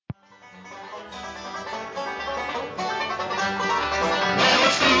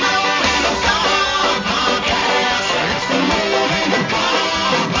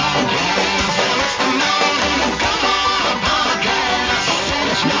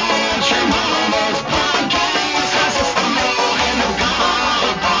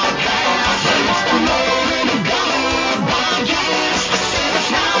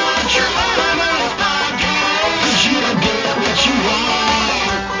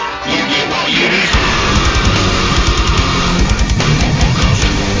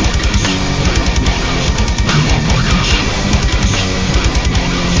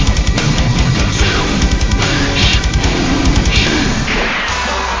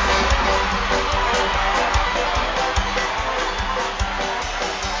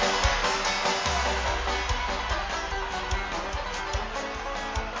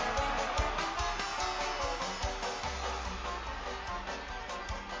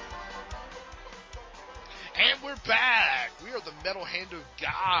And we're back. We are the Metal Hand of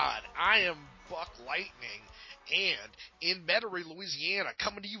God. I am Buck Lightning. And in Metairie, Louisiana,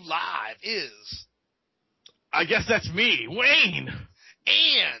 coming to you live is... I guess that's me, Wayne.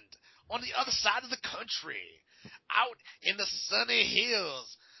 And on the other side of the country, out in the sunny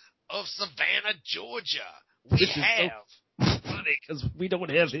hills of Savannah, Georgia, we have... So funny, because we don't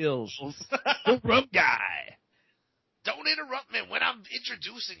have hills. The rum guy. Don't interrupt me when I'm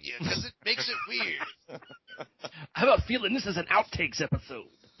introducing you, because it makes it weird. I have a feeling this is an outtakes episode.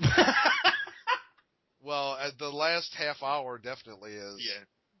 Well, the last half hour definitely is.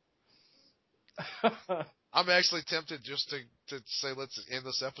 Yeah. I'm actually tempted just to say let's end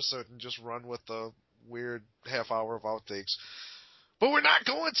this episode and just run with the weird half hour of outtakes. But we're not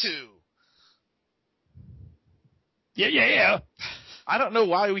going to. Yeah. I don't know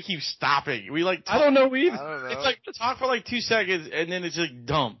why we keep stopping. We like. I don't know either. I don't know. It's like talk for like 2 seconds and then it's like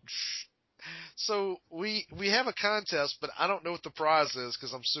dump. So we have a contest, but I don't know what the prize is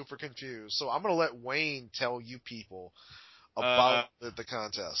because I'm super confused. So I'm going to let Wayne tell you people about the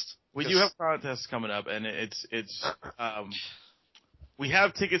contest. We do have contests coming up, and it's we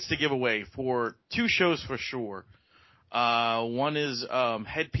have tickets to give away for 2 shows for sure. One is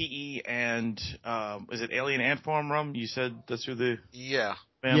Head PE and is it Alien Ant Farm Rum? You said that's who the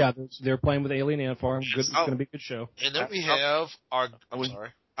band? Yeah, they're playing with Alien Ant Farm. Good, it's going to be a good show. And then we have our.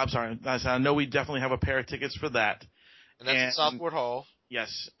 I'm sorry. I know we definitely have a pair of tickets for that. And that's at Southport Hall.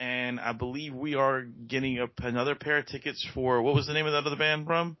 Yes, and I believe we are getting another pair of tickets for, what was the name of that other band,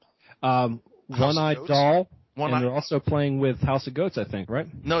 Rum? One-Eyed Doll. And they're also playing with House of Goats, I think, right?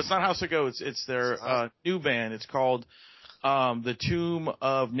 No, it's not House of Goats. It's their new band. It's called The Tomb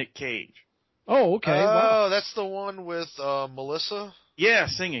of Nick Cage. Oh, okay. Oh, that's the one with Melissa? Yeah,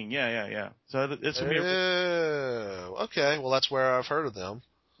 singing. Yeah. So it's going to be okay. Well, that's where I've heard of them.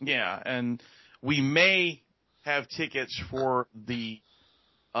 Yeah, and we may have tickets for the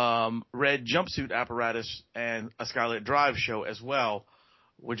Red Jumpsuit Apparatus and a Skylit Drive show as well.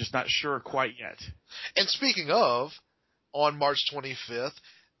 We're just not sure quite yet. And speaking of, on March 25th,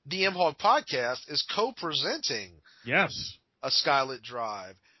 the M-Hog Podcast is co-presenting a Skylit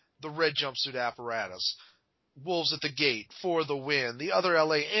Drive, the Red Jumpsuit Apparatus, Wolves at the Gate, For the Win, the other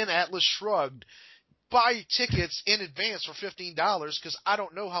LA, and Atlas Shrugged. Buy tickets in advance for $15 because I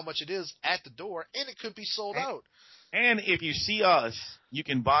don't know how much it is at the door, and it could be sold out. And if you see us, you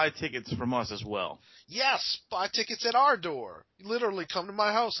can buy tickets from us as well. Yes, buy tickets at our door. Literally, come to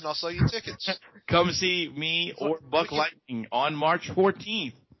my house and I'll sell you tickets. Come see me or Buck Lightning on March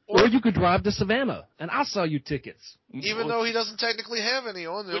 14th. Or you could drive to Savannah, and I'll sell you tickets. Even though he doesn't technically have any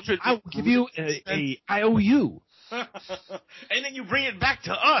on them. I'll give you a IOU. And then you bring it back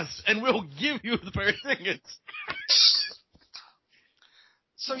to us, and we'll give you the pair of tickets.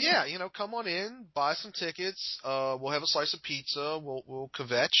 So yeah, come on in, buy some tickets. We'll have a slice of pizza. We'll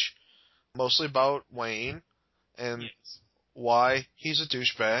kvetch, mostly about Wayne and why he's a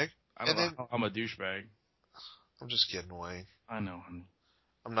douchebag. I don't know how I'm a douchebag. I'm just kidding, Wayne. I know, honey.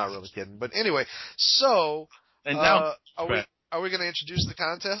 I'm not really kidding, but anyway. So, and now are we going to introduce the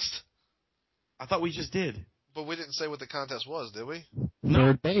contest? I thought we just did. But we didn't say what the contest was, did we?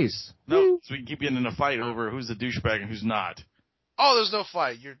 Third base. No, so we can keep getting in a fight over who's the douchebag and who's not. Oh, there's no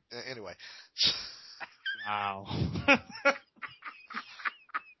fight. Anyway. Wow.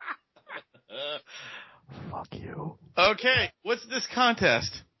 Fuck you. Okay, what's this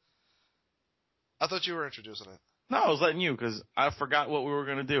contest? I thought you were introducing it. No, I was letting you because I forgot what we were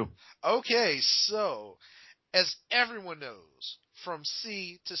going to do. Okay, so as everyone knows, from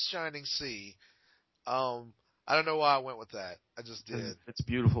sea to shining sea, I don't know why I went with that. I just did. It's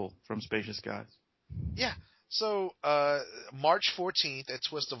beautiful from spacious skies. Yeah. So March 14th at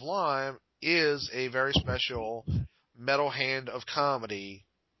Twist of Lime is a very special Metal Hand of Comedy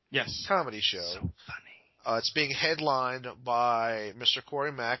comedy show. So funny. It's being headlined by Mr.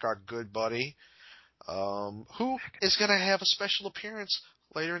 Corey Mack, our good buddy, who is going to have a special appearance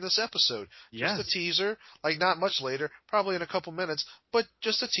later in this episode. Yes. Just a teaser, like not much later, probably in a couple minutes, but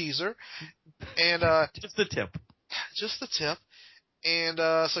just a teaser. And just the tip. Just the tip. And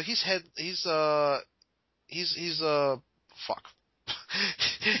so he's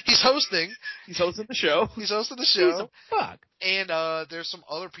hosting. He's hosting the show. He's hosting the show. Fuck. And there's some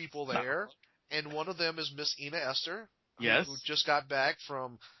other people there. And one of them is Miss Ina Esther. Yes. Who just got back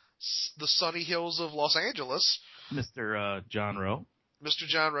from the sunny hills of Los Angeles. Mr. John Rowe. Mr.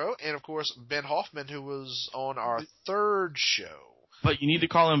 John Rowe. And, of course, Ben Hoffman, who was on our third show. But you need to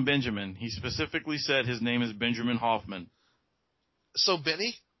call him Benjamin. He specifically said his name is Benjamin Hoffman. So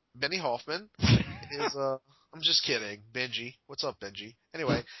Benny Hoffman is, I'm just kidding. Benji. What's up, Benji?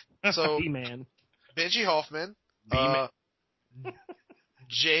 Anyway, so. He-Man. Benji Hoffman, Jon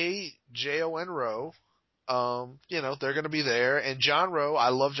Rowe. They're going to be there. And John Rowe, I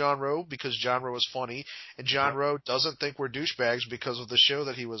love John Rowe because John Rowe is funny. And John Rowe doesn't think we're douchebags because of the show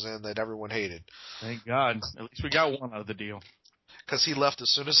that he was in that everyone hated. Thank God. At least we got one out of the deal. Because he left as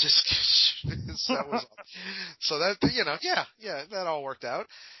soon as his set was up. So that, that all worked out.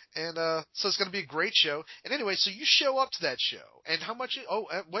 And so it's going to be a great show. And anyway, so you show up to that show. And how much?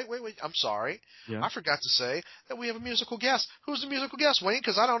 Wait. I'm sorry. Yeah. I forgot to say that we have a musical guest. Who's the musical guest, Wayne?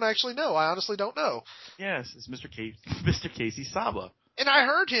 Because I don't actually know. I honestly don't know. Yes, it's Mr. Casey Saba. And I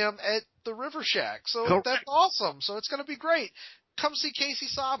heard him at the River Shack. So Correct. That's awesome. So it's going to be great. Come see Casey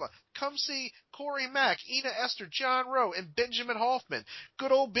Saba. Come see Corey Mack, Ina Esther, John Rowe, and Benjamin Hoffman.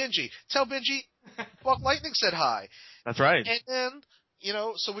 Good old Benji. Tell Benji Buck Lightning said hi. That's right. And then,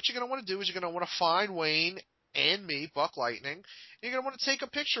 so what you're going to want to do is you're going to want to find Wayne and me, Buck Lightning, and you're going to want to take a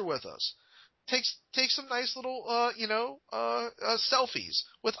picture with us. Take some nice little, selfies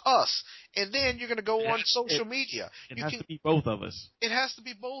with us. And then you're going to go on social media. It has to be both of us. It has to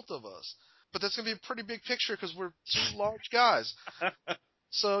be both of us. But that's going to be a pretty big picture because we're two large guys.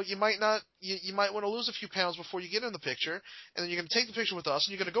 So you might want to lose a few pounds before you get in the picture. And then you're going to take the picture with us.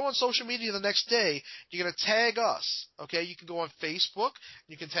 And you're going to go on social media the next day. You're going to tag us. Okay? You can go on Facebook.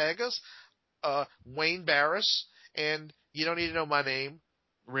 You can tag us. Wayne Barris. And you don't need to know my name.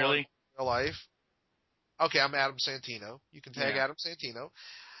 Really? In real life. Okay, I'm Adam Santino. You can tag Adam Santino.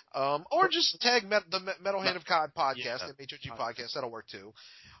 Or just tag the Metal Hand of God podcast, the MHOG podcast. That'll work too.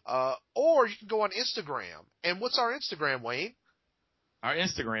 Or you can go on Instagram. And what's our Instagram, Wayne? Our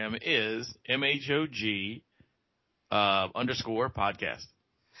Instagram is MHOG _ podcast.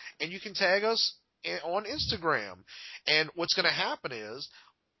 And you can tag us on Instagram. And what's going to happen is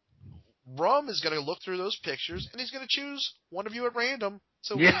Rum is going to look through those pictures and he's going to choose one of you at random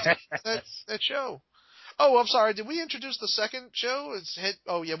to win that show. Oh, I'm sorry. Did we introduce the second show?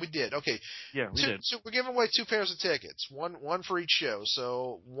 Yeah, we did. Okay. Yeah, we did. So we're giving away 2 pairs of tickets, one for each show.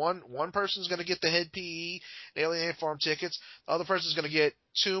 So one person's going to get the Head PE and Alien Ant Farm tickets. The other person's going to get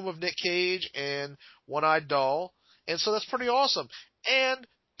Tomb of Nick Cage and One-Eyed Doll. And so that's pretty awesome. And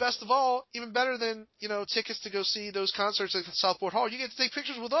best of all, even better than, tickets to go see those concerts at Southport Hall, you get to take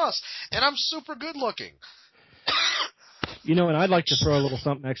pictures with us. And I'm super good looking. And I'd like to throw a little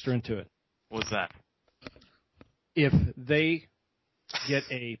something extra into it. What's that? If they get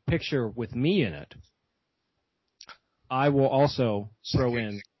a picture with me in it, I will also throw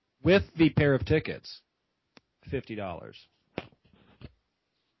in, with the pair of tickets, $50.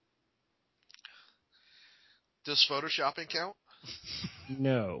 Does Photoshopping count?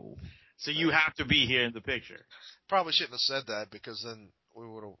 No. So you have to be here in the picture. Probably shouldn't have said that because then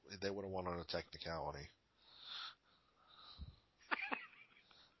they would have won on a technicality.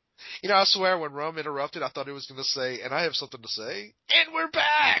 I swear when Rum interrupted, I thought he was going to say, and I have something to say, and we're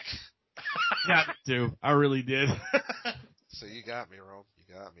back! Yeah, me too. I really did. So you got me, Rum.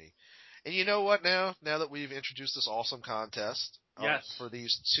 You got me. And you know what now? Now that we've introduced this awesome contest for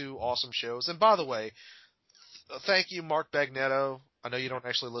these 2 awesome shows. And by the way, thank you, Mark Bagnetto. I know you don't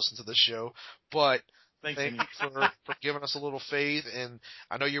actually listen to this show, but thank you for giving us a little faith. And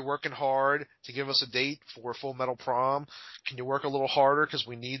I know you're working hard to give us a date for Full Metal Prom. Can you work a little harder? Because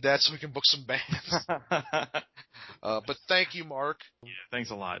we need that so we can book some bands. But thank you, Mark. Yeah, thanks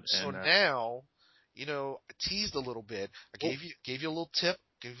a lot. So now, I teased a little bit. I gave you a little tip,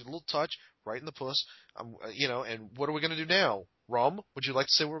 gave you a little touch, right in the puss. And what are we going to do now? Rum, would you like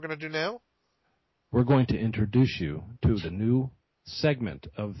to say what we're going to do now? We're going to introduce you to the new segment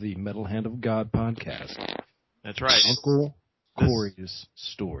of the Metal Hand of God podcast. That's right. Uncle Corey's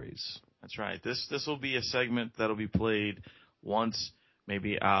Stories. That's right. This will be a segment that'll be played once,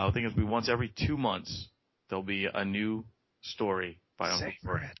 maybe, I think it'll be once every 2 months. There'll be a new story by Uncle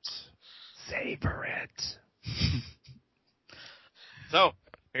Corey. Savor it. So,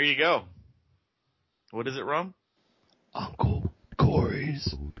 here you go. What is it, Rum? Uncle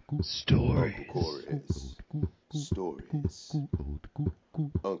Corey's Stories. Uncle Corey's Stories.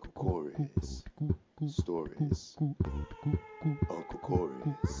 Uncle Corey's Stories. Uncle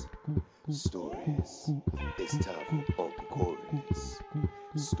Corey's Stories. It's time for Uncle Corey's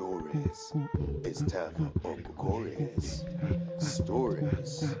Stories. It's time for Uncle Corey's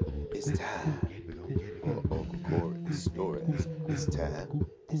Stories. It's time for Uncle Corey's Stories. It's time.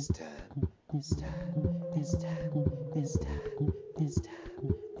 It's time. It's time. It's time. It's time.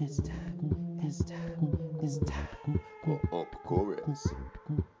 for Uncle Corey's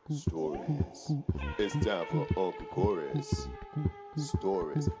stories. It's time for Uncle Corey's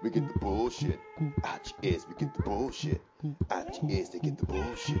stories. We get the bullshit out your ears. We get the bullshit out your ears. They get the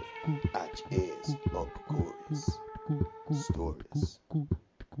bullshit out your ears. Uncle Corey's stories.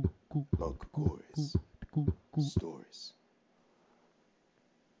 Uncle Corey's stories.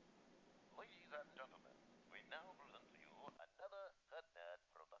 Ladies and gentlemen, we now present to you another Good Nerd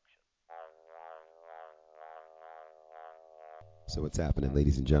production. So what's happening,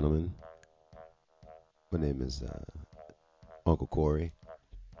 ladies and gentlemen? My name is Uncle Corey.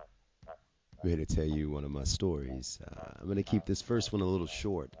 I'm here to tell you one of my stories. I'm going to keep this first one a little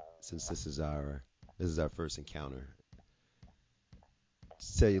short since this is our first encounter.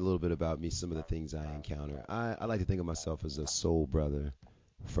 To tell you a little bit about me, some of the things I encounter. I like to think of myself as a soul brother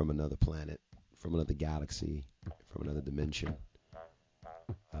from another planet, from another galaxy, from another dimension.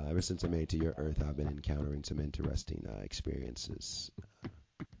 Ever since I made it to your Earth, I've been encountering some interesting experiences.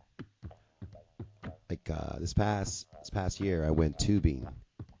 Like this past year, I went tubing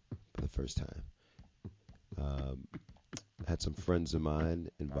for the first time. Had some friends of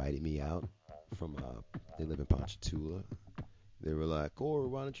mine inviting me out from. They live in Ponchatoula. They were like, "Corey,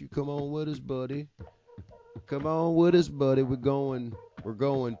 why don't you come on with us, buddy? Come on with us, buddy. We're going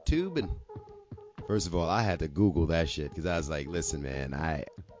tubing." First of all, I had to Google that shit because I was like, "Listen, man, I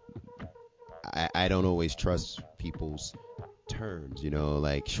don't always trust people's terms,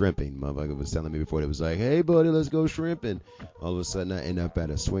 like shrimping." Motherfucker was telling me before, it was like, "Hey buddy, let's go shrimping." All of a sudden I end up at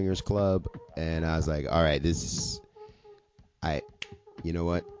a swingers club and I was like, all right, you know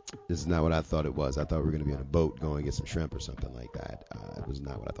what, this is not what I thought it was. I thought we were going to be on a boat going get some shrimp or something like that. It was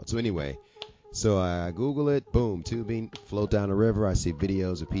not what I thought. So anyway, I Google it, boom, tubing, float down the river. I see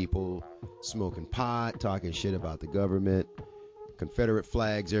videos of people smoking pot, talking shit about the government, Confederate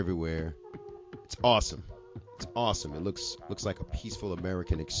flags everywhere. It's awesome. It's awesome. It looks like a peaceful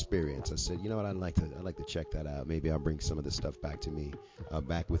American experience. I said, you know what? I'd like to check that out. Maybe I'll bring some of this stuff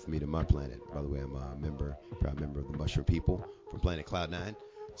back with me to my planet. By the way, I'm a proud member of the Mushroom People from Planet Cloud9.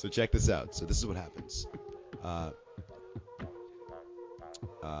 So check this out. So this is what happens.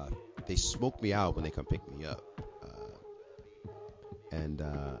 They smoke me out when they come pick me up, and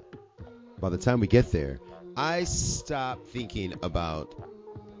by the time we get there, I stop thinking about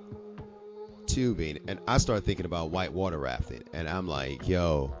tubing and I start thinking about whitewater rafting, and I'm like,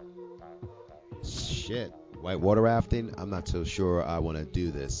 yo, shit, whitewater rafting, I'm not so sure I want to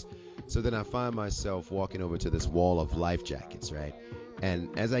do this. So then I find myself walking over to this wall of life jackets, right?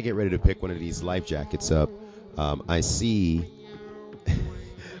 And as I get ready to pick one of these life jackets up, I see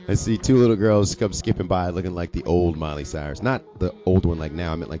two little girls come skipping by looking like the old Miley Cyrus. Not the old one like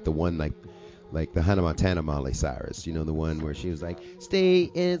now, I meant like the one like the Hannah Montana Miley Cyrus, the one where she was like, "Stay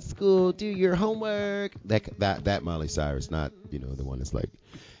in school, do your homework." That Miley Cyrus, not the one that's like,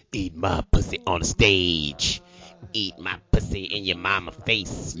 "Eat my pussy on the stage, eat my pussy in your mama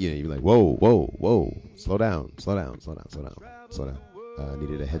face." You're like, whoa, slow down. I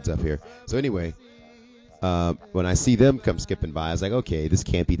needed a heads up here. So anyway, when I see them come skipping by, I was like, okay, this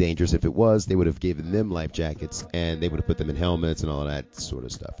can't be dangerous. If it was, they would have given them life jackets and they would have put them in helmets and all that sort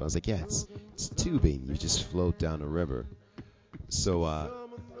of stuff. I was like, yeah, it's tubing. You just float down the river. So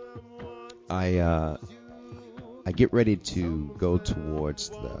I get ready to go towards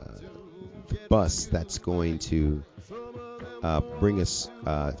the bus that's going to bring us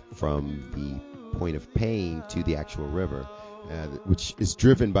from the point of paying to the actual river, which is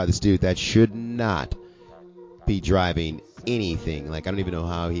driven by this dude that should not be driving anything. Like, I don't even know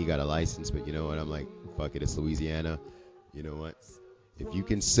how he got a license, but you know what? I'm like, fuck it, it's Louisiana. You know what? If you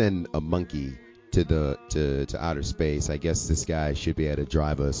can send a monkey to outer space, I guess this guy should be able to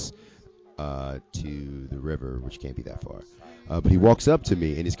drive us to the river, which can't be that far. But he walks up to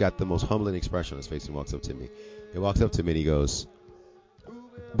me, and he's got the most humbling expression on his face. He walks up to me. And he goes,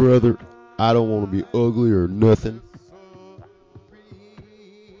 "Brother, I don't want to be ugly or nothing,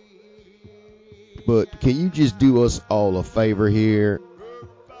 but can you just do us all a favor here?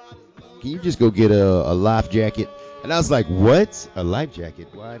 Can you just go get a life jacket?" And I was like, what? A life jacket?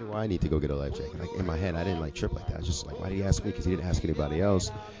 Why do I need to go get a life jacket? Like, in my head, I didn't trip like that. I was just like, why did he ask me? Because he didn't ask anybody else.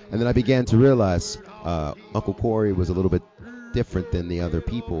 And then I began to realize Uncle Corey was a little bit different than the other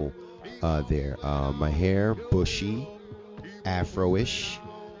people there. My hair, bushy, afro-ish.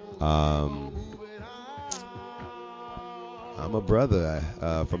 I'm a brother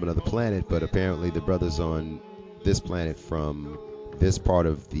from another planet, but apparently the brothers on this planet from this part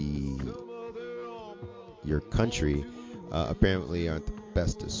of your country apparently aren't the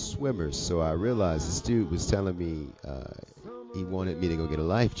best of swimmers. So I realized this dude was telling me he wanted me to go get a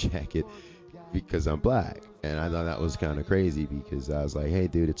life jacket because I'm black, and I thought that was kind of crazy because I was like, hey,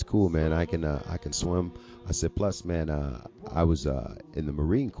 dude, it's cool, man. I can swim. I said, plus, man, I was in the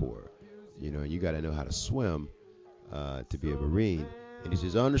Marine Corps. You got to know how to swim to be a Marine. And he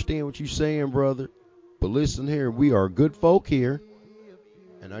says, I understand what you're saying, brother, but listen here, we are good folk here,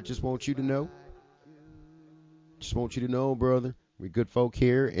 and I just want you to know. Just want you to know, brother, we're good folk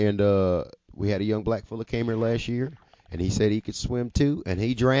here, and we had a young black fella came here last year, and he said he could swim too, and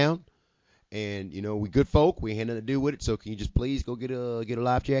he drowned. And we good folk, we ain't nothing to do with it. So can you just please go get a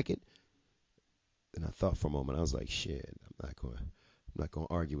life jacket? And I thought for a moment, I was like, shit, I'm not going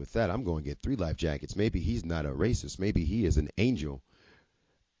to argue with that. I'm going to get 3 life jackets. Maybe he's not a racist. Maybe he is an angel.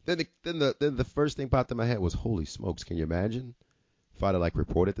 Then the first thing popped in my head was, holy smokes, can you imagine if I'd have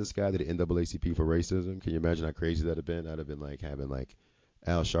reported this guy to the NAACP for racism? Can you imagine how crazy that'd have been? I'd have been having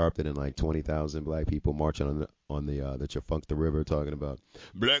Al Sharpton and 20,000 black people marching on the Chafunk the River talking about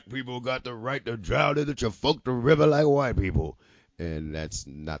black people got the right to drown in the Chafunk the River like white people. And that's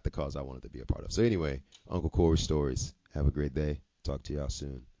not the cause I wanted to be a part of. So anyway, Uncle Corey's stories. Have a great day. Talk to y'all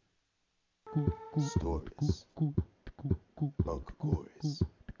soon. Stories. Uncle Corey's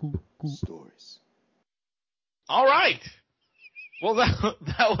stories. All right. Well,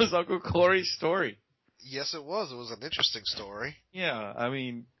 that was Uncle Corey's story. Yes, it was. It was an interesting story. Yeah, I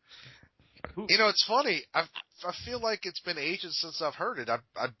mean, it's funny. I feel like it's been ages since I've heard it.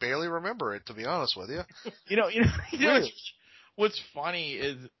 I barely remember it, to be honest with you. Really? What's funny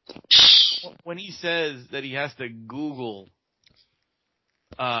is when he says that he has to Google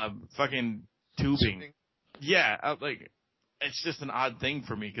fucking tubing. Yeah, it's just an odd thing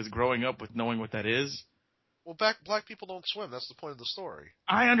for me because growing up with knowing what that is. Well, black people don't swim. That's the point of the story.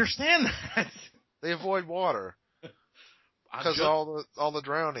 I understand that. They avoid water because all the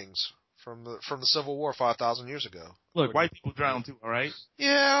drownings from the Civil War 5,000 years ago. Look, white people drown too. All right.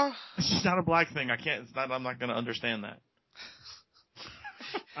 Yeah. It's just not a black thing. I can't. It's not. I'm not going to understand that.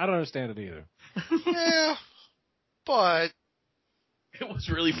 I don't understand it either. Yeah, but it was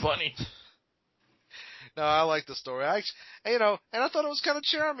really funny. No, I like the story. And I thought it was kind of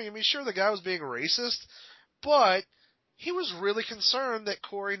charming. I mean, sure, the guy was being racist, but he was really concerned that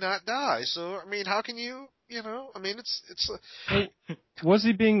Corey not die. So, I mean, how can you, I mean, it's. Was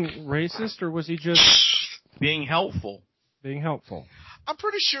he being racist, or was he just being helpful? Being helpful. I'm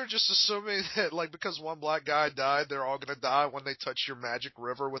pretty sure just assuming that, because one black guy died, they're all going to die when they touch your magic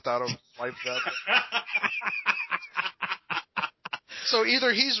river without a life vest. So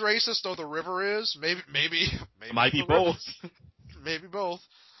either he's racist or the river is. Maybe might be both. Maybe both.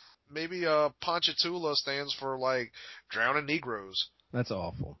 Maybe Ponchatoula stands for drowning Negroes. That's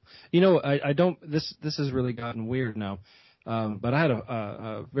awful. I don't. This has really gotten weird now. But I had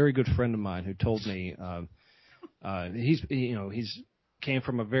a very good friend of mine who told me he's came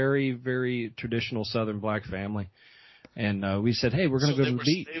from a very, very traditional Southern black family, and we said, hey, we're going to go to the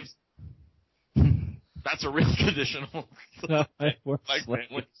beach. That's a real traditional. No,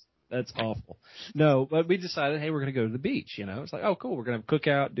 that's awful. No, but we decided, hey, we're going to go to the beach. It's like, oh, cool, we're going to have a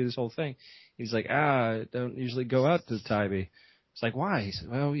cookout, do this whole thing. He's like, I don't usually go out to the Tybee. It's like, why? He said,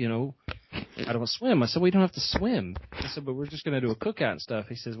 well, I don't swim. I said, we don't have to swim. I said, but we're just going to do a cookout and stuff.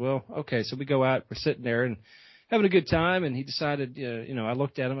 He says, well, okay. So we go out, we're sitting there and having a good time, and he decided, I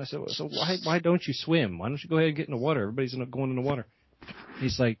looked at him, I said, so why don't you swim? Why don't you go ahead and get in the water? Everybody's going in the water.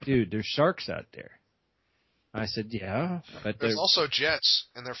 He's like, dude, there's sharks out there. I said, yeah, but there's also jets,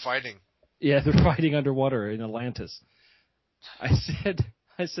 and they're fighting. Yeah, they're fighting underwater in Atlantis. I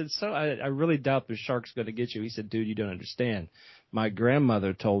said, so I really doubt the shark's going to get you. He said, dude, you don't understand. My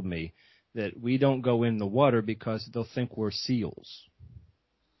grandmother told me that we don't go in the water because they'll think we're seals.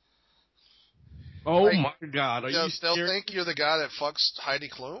 Oh, my God. Are you serious? They'll think you're the guy that fucks Heidi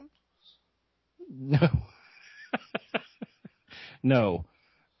Klum? No. No.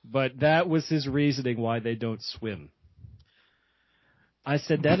 But that was his reasoning why they don't swim. I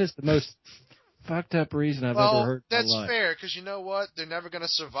said, that is the most fucked up reason I've ever heard in my life. That's fair, because you know what? They're never going to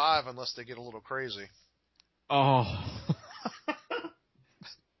survive unless they get a little crazy. Oh.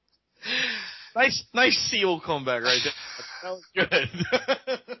 Nice seal comeback right there. That was good.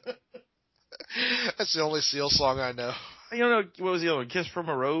 That's the only Seal song I know. What was the other one? Kiss from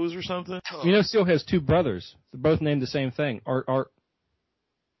a Rose or something? Seal has 2 brothers. They're both named the same thing. Art.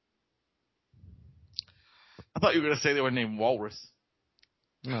 I thought you were going to say they were named Walrus.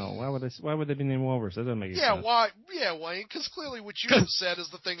 No, why would they be named Walrus? That doesn't make any sense. Why? Yeah, Wayne, because clearly what you have said is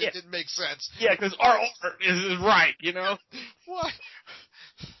the thing that didn't make sense. Yeah, because our art is right, Why?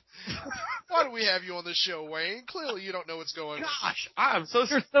 Why do we have you on the show, Wayne? Clearly you don't know what's going on. Gosh, I'm so...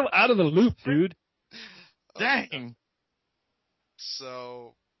 You're so out of the loop, dude. Dang.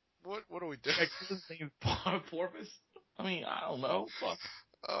 So, what do we do? Porpoise? I mean, I don't know. Fuck.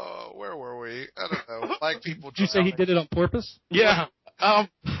 Oh, where were we? I don't know. Black people. Did you say he did it on purpose? Yeah.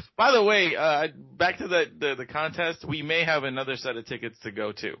 By the way, back to the contest, we may have another set of tickets to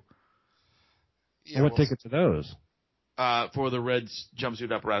go to. Yeah, what tickets are those? For the Reds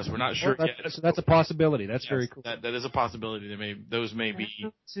jumpsuit apparatus. We're not sure yet. That's a possibility. That's very cool. That is a possibility. Those may be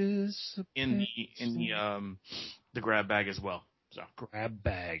in the grab bag as well. So grab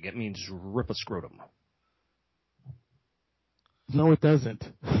bag. It means rip a scrotum. No, it doesn't.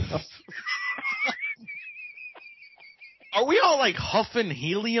 Are we all like huffing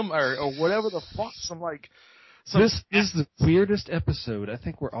helium or whatever the fuck? This is the weirdest episode. I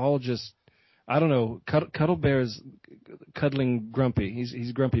think we're all just, I don't know. Cuddle Bear's cuddling Grumpy.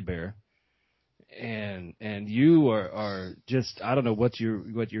 He's Grumpy Bear, and you are just, I don't know what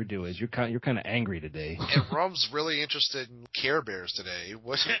your deal is. You're kind of angry today. And Rum's really interested in Care Bears today.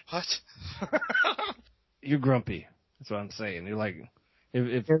 What? You're grumpy. That's what I'm saying. You're like,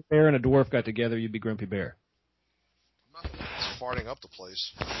 if a bear and a dwarf got together, you'd be Grumpy Bear. I'm not farting up the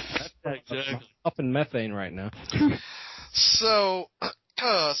place. I'm up in methane right now. So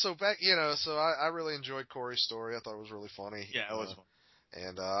back, so I really enjoyed Corey's story. I thought it was really funny. Yeah, it was fun.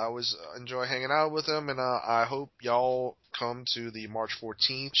 And I always enjoy hanging out with him, and I hope y'all come to the March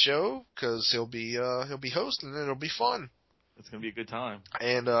 14th show, because he'll be hosting, and it'll be fun. It's gonna be a good time.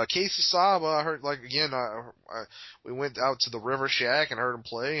 And Casey Saba, I heard, we went out to the River Shack and heard him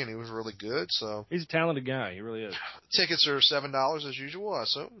play, and he was really good. So he's a talented guy. He really is. Tickets are $7 as usual, I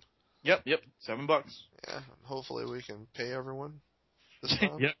assume. Yep, $7. Yeah, hopefully we can pay everyone this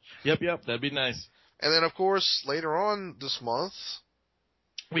time. Yep. That'd be nice. And then, of course, later on this month,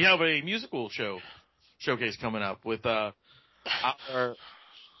 we have a musical showcase coming up with our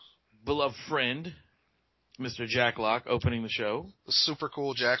beloved friend, Mr. Jack Locke, opening the show. The super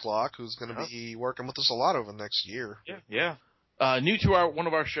cool Jack Locke, who's going to be working with us a lot over the next year. Yeah. New to one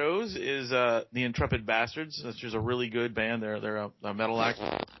of our shows is the Intrepid Bastards, which is a really good band. They're a metal act.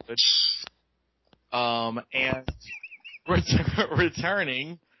 And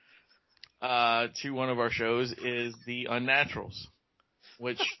returning to one of our shows is the Unnaturals,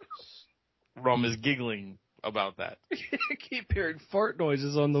 which Rum is giggling about that. I keep hearing fart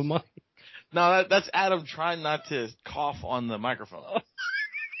noises on the mic. No, that's Adam trying not to cough on the microphone.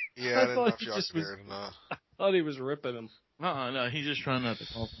 Yeah, I didn't know if y'all could hear it or not. I thought he was ripping him. No, he's just trying not to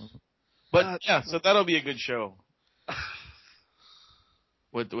cough on him. But yeah, so that'll be a good show.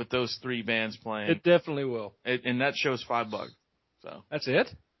 With those three bands playing. It definitely will. And that show's $5. So that's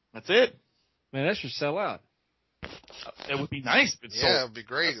it? That's it. Man, that should sell out. It would be nice if it sold. Yeah, it'd be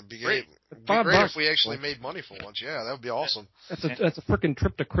great. It'd be great if we actually made money for once. Yeah, that would be awesome. That's a freaking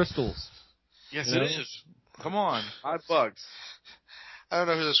trip to Crystals. Yes, it is. Come on, $5. I don't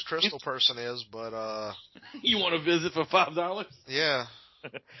know who this Crystal person is, but you want to visit for $5? Yeah.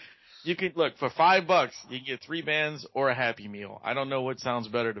 You can look for $5. You can get 3 bands or a Happy Meal. I don't know what sounds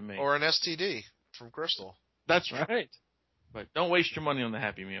better to me. Or an STD from Crystal. That's right. But don't waste your money on the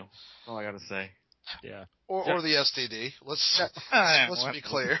Happy Meal. That's all I got to say. Yeah. Or the STD. Let's be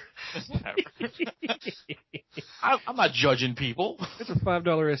clear. I'm not judging people. It's a $5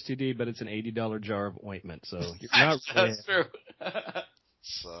 STD, but it's an $80 jar of ointment. So you're not. That's true.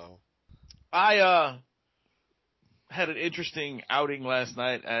 So I had an interesting outing last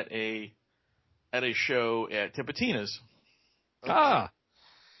night at a show at Tipitina's. Okay.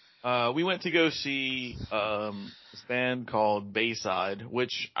 We went to go see this band called Bayside,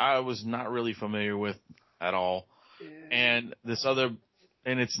 which I was not really familiar with at all, and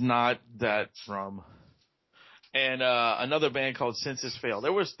it's not that from, and another band called Census Fail.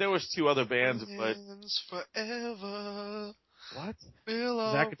 There was 2 other bands, but forever. What?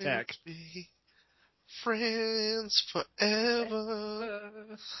 We'll Zack Attack. Be friends forever.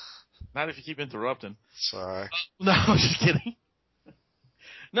 Not if you keep interrupting. Sorry. No, I'm just kidding.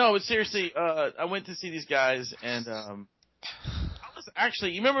 No, but seriously, I went to see these guys, and I was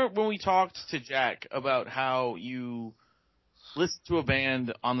actually, you remember when we talked to Jack about how you listen to a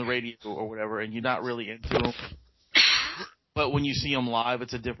band on the radio or whatever, and you're not really into them, but when you see them live,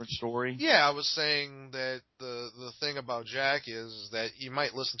 it's a different story? Yeah, I was saying that the thing about Jack is that you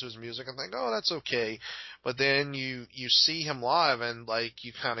might listen to his music and think, oh, that's okay, but then you see him live and like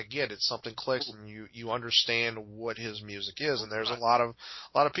you kind of get it, something clicks and you understand what his music is, and there's a lot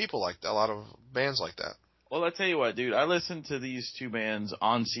of people like that, a lot of bands like that. Well, I tell you what, dude, I listened to these 2 bands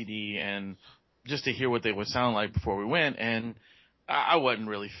on CD and just to hear what they would sound like before we went, and I wasn't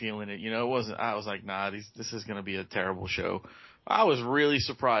really feeling it. It wasn't. I was like, nah, this is going to be a terrible show. I was really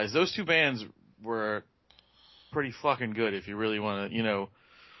surprised. Those 2 bands were pretty fucking good if you really want to,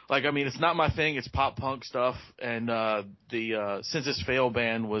 like, I mean, it's not my thing. It's pop punk stuff. And, the Since This Fail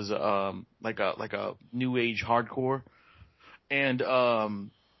band was, like a new age hardcore. And,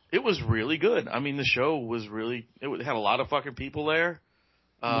 it was really good. I mean, the show was it had a lot of fucking people there.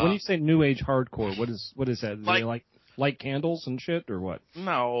 When you say new age hardcore, what is that? Do Like, they like light candles and shit, or what?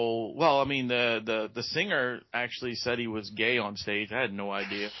 No. Well, I mean, the singer actually said he was gay on stage. I had no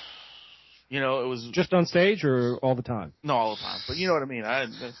idea. It was Just on stage or all the time? no, all the time. But you know what I mean.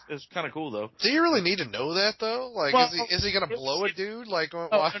 It's kind of cool though. Do you really need to know that though? Like, Well, is he gonna blow a dude? Like, No,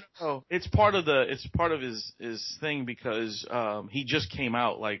 why? no. It's part of his thing because he just came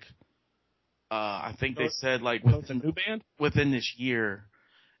out like I think they said like It's a new band? within this year,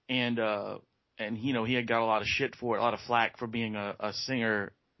 and he had got a lot of shit for it, a lot of flack for being a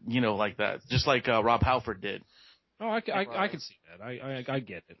singer, like that, just like Rob Halford did. Oh, I can see that. I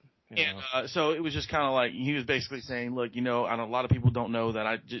get it. And so it was just kind of like he was basically saying, look, and a lot of people don't know that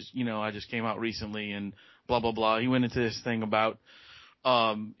I just came out recently and blah blah blah. He went into this thing about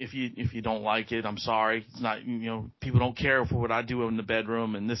if you don't like it, I'm sorry. It's not people don't care for what I do in the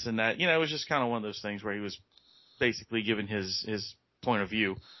bedroom and this and that. It was just kind of one of those things where he was basically giving his point of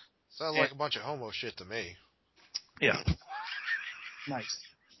view. Sounds like a bunch of homo shit to me. Yeah. Nice.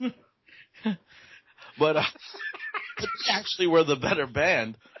 But they actually were the better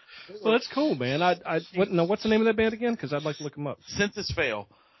band. Well, that's cool, man. What's the name of that band again? Because I'd like to look them up. Since This Fail.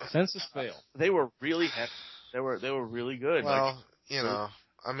 Since This Fail. They were really heavy. They were really good. Well,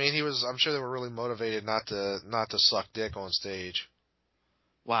 I mean, I'm sure they were really motivated not to suck dick on stage.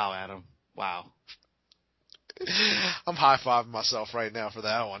 Wow, Adam. Wow. I'm high-fiving myself right now for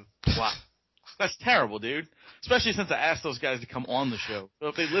that one. Wow. That's terrible, dude. Especially since I asked those guys to come on the show. So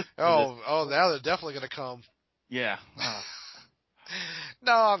if they listen now they're definitely going to come. Yeah.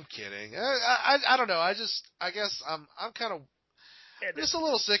 No, I'm kidding. I don't know. I guess I'm kind of just a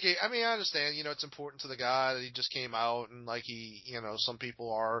little sick. I mean, I understand, it's important to the guy that he just came out and like some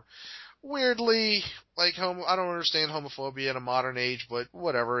people are weirdly like I don't understand homophobia in a modern age, but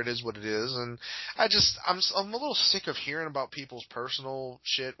whatever, it is what it is. And I'm a little sick of hearing about people's personal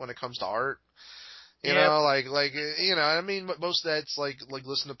shit when it comes to art. You know, I mean, most of that's like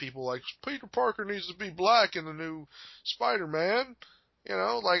listen to people like Peter Parker needs to be black in the new Spider-Man.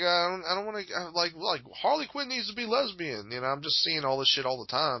 Like I don't want to like Harley Quinn needs to be lesbian. I'm just seeing all this shit all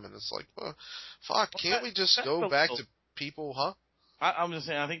the time, and it's like, well, fuck, can't we just go back to people, huh? I'm just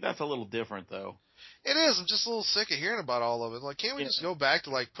saying, I think that's a little different though. It is. I'm just a little sick of hearing about all of it. Like, can't we just go back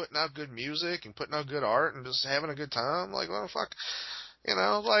to like putting out good music and putting out good art and just having a good time? Like, well, fuck.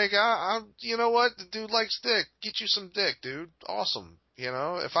 Like, you know what? The dude likes dick. Get you some dick, dude. Awesome.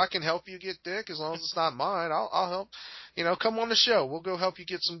 If I can help you get dick, as long as it's not mine, I'll help. Come on the show. We'll go help you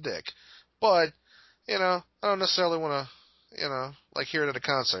get some dick. But, I don't necessarily want to, like hear it at a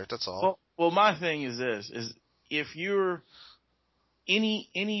concert. That's all. Well, my thing is this, is if you're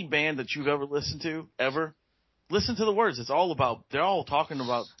any band that you've ever listened to, listen to the words. They're all talking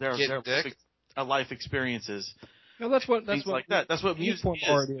about their life experiences. No, that's what like that. That's what music is.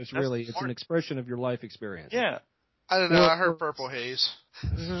 Art is really. It's an expression of your life experience. Yeah. I don't know. I heard Purple Haze.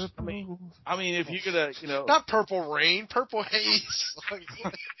 I mean, if you could, not Purple Rain, Purple Haze.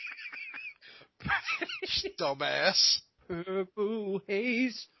 Dumbass. Purple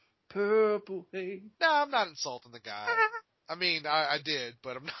Haze, Purple Haze. No, I'm not insulting the guy. I mean, I did,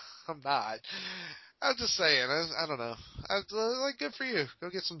 but I'm not. I'm just saying. I don't know. Like, good for you. Go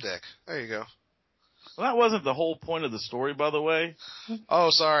get some dick. There you go. Well, that wasn't the whole point of the story, by the way.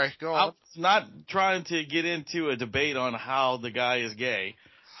 Oh, sorry. Go on. I was not trying to get into a debate on how the guy is gay.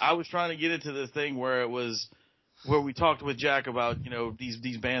 I was trying to get into the thing where we talked with Jack about,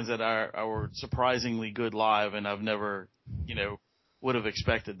 these bands that are surprisingly good live, and I've never, would have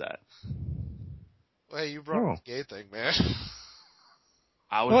expected that. Well, hey, you brought up the gay thing, man.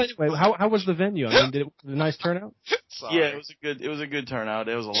 Anyway, how was the venue? I mean, did it a nice turnout? Sorry. Yeah, it was a good turnout.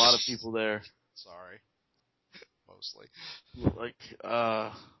 There was a lot of people there. Sorry. Mostly. Like,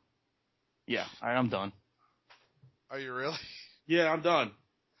 yeah, I'm done. Are you really? Yeah, I'm done.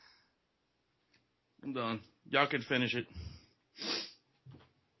 Y'all can finish it.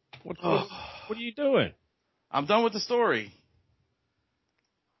 What are you doing? I'm done with the story.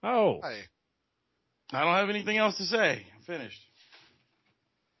 Oh. Hey. I don't have anything else to say. I'm finished.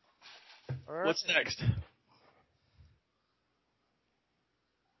 All right. What's next?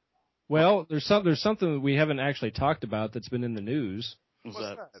 Well, there's something that we haven't actually talked about that's been in the news. What's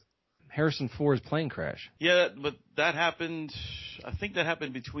that? Harrison Ford's plane crash. Yeah, but that happened. I think that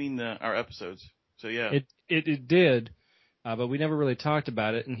happened between our episodes. So yeah, it did, but we never really talked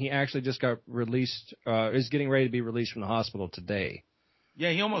about it. And he actually just got released, is getting ready to be released from the hospital today.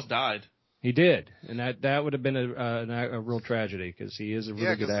 Yeah, he almost died. He did, and that would have been a real tragedy because he is a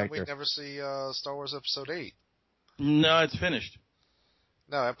really good actor. Yeah, because we never see Star Wars Episode 8. No, it's finished.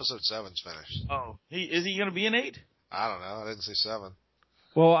 No, Episode 7's finished. Oh, is he going to be in 8? I don't know. I didn't see 7.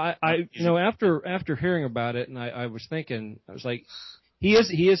 Well, I after hearing about it, and I was thinking, I was like, he is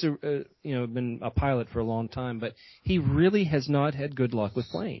been a pilot for a long time, but he really has not had good luck with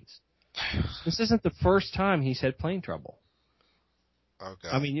planes. This isn't the first time he's had plane trouble. Okay.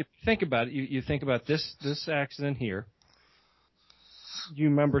 I mean, you think about it. You think about this accident here. You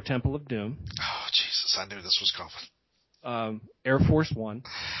remember Temple of Doom? Oh, Jesus! I knew this was coming. Air Force One.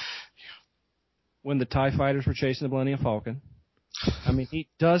 When the TIE fighters were chasing the Millennium Falcon. I mean, he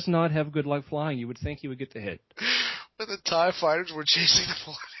does not have good luck flying. You would think he would get the hit. When the TIE fighters were chasing the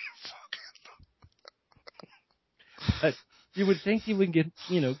Millennium Falcon. You would think he would get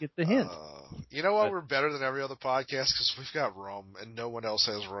the hint. You know what? We're better than every other podcast because we've got rum, and no one else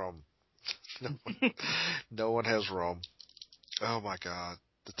has rum. No one has rum. Oh my God!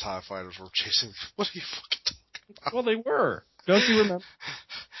 The TIE fighters were chasing. What are you fucking talking about? Well, they were. Don't you remember?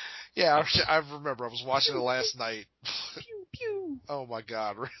 Yeah, I remember. I was watching it last night. Pew pew. Oh my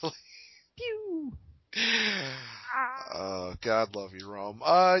God! Really? Pew. God love you, rum.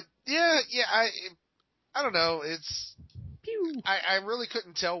 Yeah. I don't know. It's. Pew. I really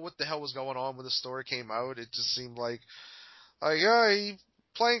couldn't tell what the hell was going on when the story came out. It just seemed like he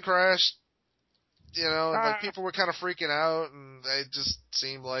plane crashed, and like people were kind of freaking out, and it just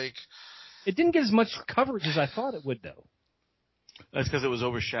seemed like it didn't get as much coverage as I thought it would, though. That's because it was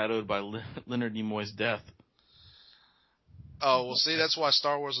overshadowed by Leonard Nimoy's death. Oh, well, see, that's why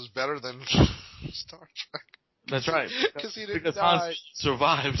Star Wars is better than Star Trek. That's right. Because he didn't because die. Han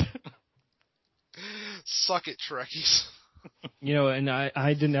survived. Suck it, Trekkies. And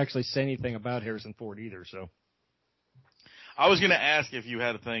I didn't actually say anything about Harrison Ford either, so. I was going to ask if you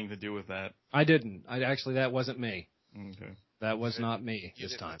had a thing to do with that. I didn't. That wasn't me. Okay. That was not me you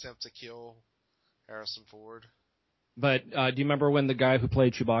this time. Attempt to kill Harrison Ford. But do you remember when the guy who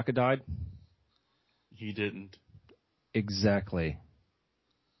played Chewbacca died? He didn't. Exactly.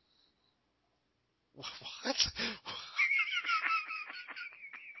 What?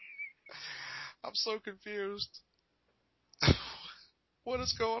 I'm so confused. What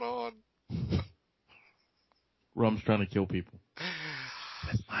is going on? Rum's trying to kill people.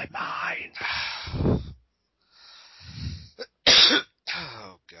 With my mind.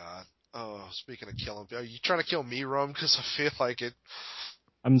 Oh, God. Oh, speaking of killing people, are you trying to kill me, Rum? Because I feel like it.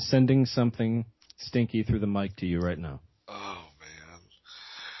 I'm sending something stinky through the mic to you right now. Oh, man.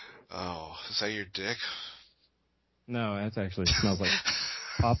 Oh, is that your dick? No, that actually smells like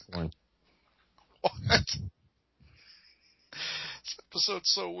popcorn. What? This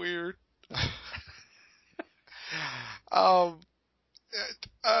episode's so weird. I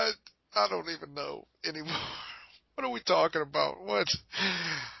don't even know anymore. What are we talking about? What?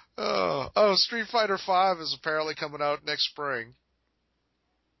 Oh, Street Fighter V is apparently coming out next spring.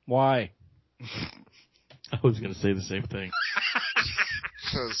 Why? I was going to say the same thing.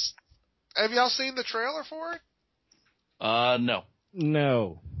 Because have y'all seen the trailer for it? No.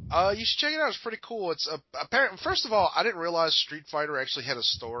 No. You should check it out. It's pretty cool. It's apparent. First of all, I didn't realize Street Fighter actually had a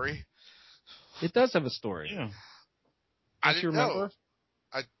story. It does have a story. Yeah. I didn't remember?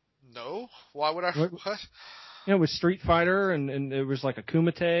 No. Why would I? What? It was Street Fighter, and it was like a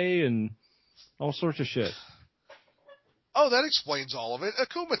Kumite and all sorts of shit. Oh, that explains all of it. A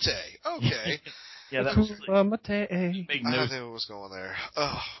Kumite. Okay. Yeah, that was Kumite. big I news. knew it was going there.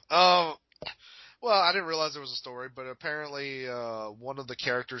 Well, I didn't realize there was a story, but apparently one of the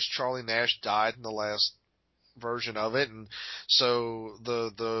characters, Charlie Nash, died in the last version of it, and so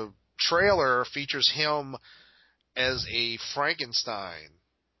the trailer features him as a Frankenstein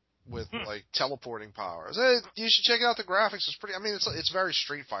with like teleporting powers. You should check out the graphics. It's pretty. I mean, it's very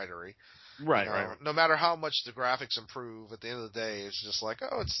Street Fighter-y. Right, right. No matter how much the graphics improve, at the end of the day, it's just like,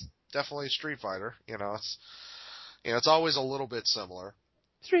 oh, it's definitely Street Fighter. It's always a little bit similar.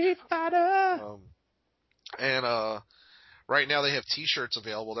 Street Fighter. Right now they have T-shirts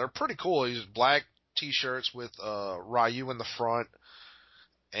available. They're pretty cool. These black T-shirts with Ryu in the front,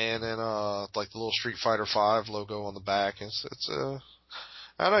 and then like the little Street Fighter V logo on the back. It's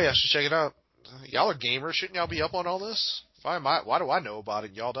I don't know. You should check it out. Y'all are gamers. Shouldn't y'all be up on all this? Why do I know about it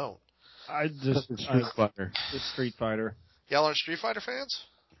and y'all don't? Street Fighter. It's Street Fighter. Y'all aren't Street Fighter fans?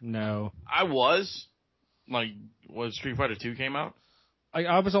 No. I was. Was Street Fighter 2 came out?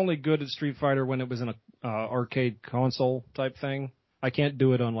 I was only good at Street Fighter when it was in a arcade console type thing. I can't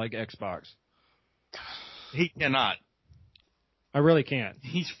do it on like Xbox. He cannot. I really can't.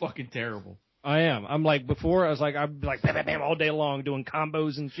 He's fucking terrible. I am. I'm like, before, I'd be like, bam, bam, bam, all day long doing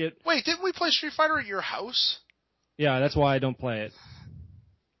combos and shit. Wait, didn't we play Street Fighter at your house? Yeah, that's why I don't play it.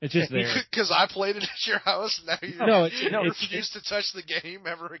 It's just there. Because I played it at your house, and now you refuse to touch the game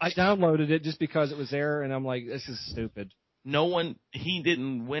ever again. I downloaded it just because it was there, and I'm like, this is stupid. He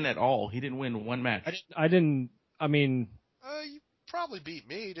didn't win at all. He didn't win one match. You probably beat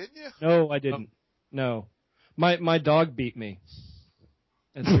me, didn't you? No, I didn't. No. My dog beat me.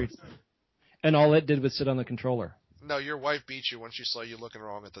 And all it did was sit on the controller. No, your wife beat you when she saw you looking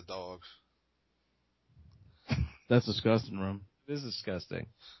wrong at the dog. That's disgusting, Rum. It is disgusting.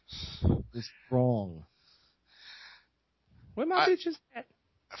 It's wrong. Where my bitches at?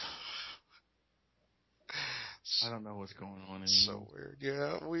 I don't know what's going on anymore. So weird.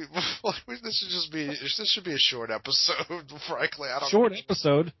 Yeah, this should be a short episode. Frankly, I don't. Short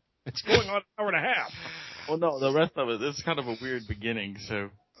episode. It's going on an hour and a half. Well, no, the rest of it. It's kind of a weird beginning. So.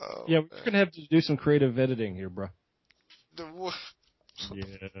 Yeah, we're gonna have to do some creative editing here, bro.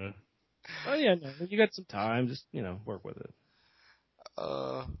 Yeah. Oh yeah, no, you got some time. Just work with it.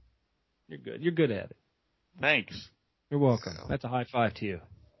 You're good. You're good at it. Thanks. You're welcome. That's a high five to you.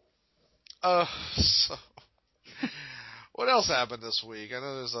 So what else happened this week? I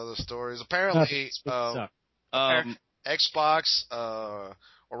know there's other stories. Apparently, Xbox, or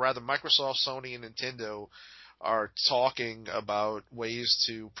rather Microsoft, Sony, and Nintendo are talking about ways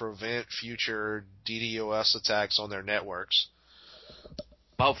to prevent future DDoS attacks on their networks.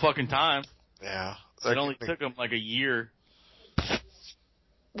 About fucking time. Yeah. It only took them like a year.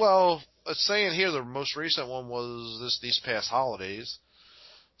 Well, it's saying here the most recent one was these past holidays.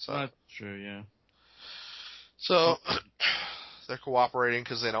 So that's true, yeah. So they're cooperating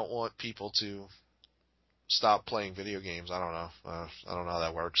because they don't want people to stop playing video games. I don't know. I don't know how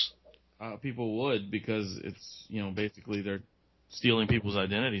that works. People would, because it's, basically they're stealing people's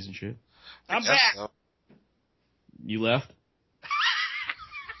identities and shit. I'm back. So. You left?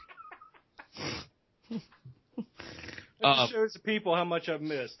 It shows the people how much I've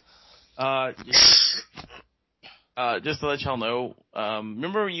missed. Just to let y'all know,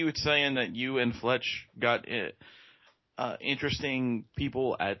 remember you were saying that you and Fletch got interesting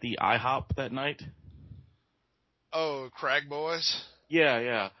people at the IHOP that night? Oh, Crag Boys?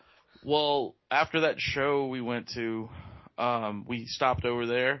 Yeah. Well, after that show we went to, we stopped over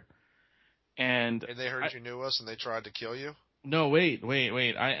there, and they heard you knew us and they tried to kill you? No, wait.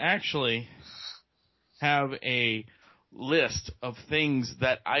 I actually have a list of things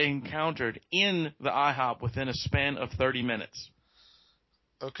that I encountered in the IHOP within a span of 30 minutes.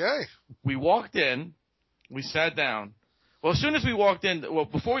 Okay. We walked in, we sat down. Well, as soon as we walked in,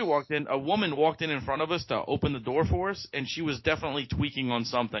 before we walked in, a woman walked in front of us to open the door for us, and she was definitely tweaking on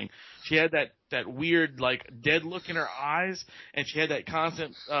something. She had that weird, dead look in her eyes, and she had that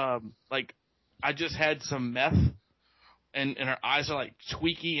constant, I just had some meth, and her eyes are,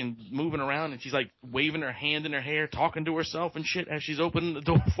 tweaky and moving around, and she's, waving her hand in her hair, talking to herself and shit as she's opening the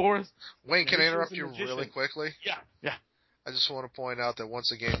door for us. Wayne, can I interrupt you really quickly? Yeah. I just want to point out that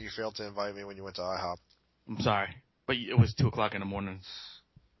once again you failed to invite me when you went to IHOP. I'm sorry. But it was 2:00 in the morning.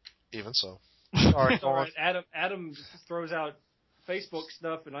 Even so. Sorry. All right. Adam throws out Facebook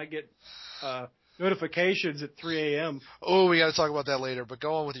stuff, and I get notifications at 3 a.m. Oh, we got to talk about that later. But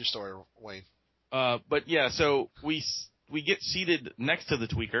go on with your story, Wayne. But yeah, so we get seated next to the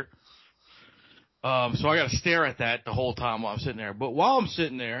tweaker. So I got to stare at that the whole time while I'm sitting there. But while I'm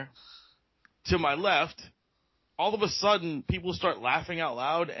sitting there, to my left, all of a sudden people start laughing out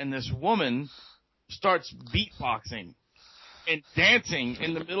loud, and this woman starts beatboxing and dancing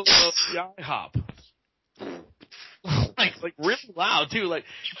in the middle of the IHOP. like really loud too.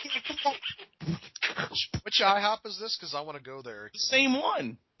 Which IHOP is this? Because I want to go there. Same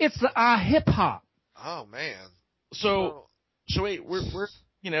one. It's the hip hop. Oh man. So wait, we're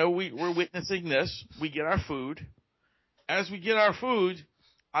witnessing this. We get our food. As we get our food,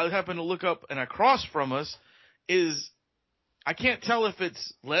 I happen to look up, and across from us is, I can't tell if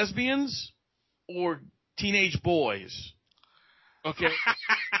it's lesbians or teenage boys. Okay.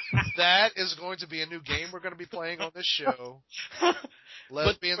 That is going to be a new game we're going to be playing on this show.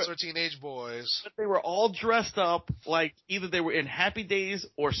 Lesbians or teenage boys. But they were all dressed up like either they were in Happy Days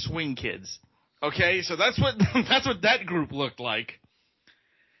or Swing Kids. Okay, so that's what that group looked like.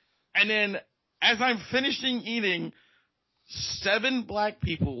 And then as I'm finishing eating, 7 black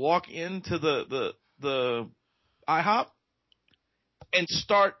people walk into the IHOP and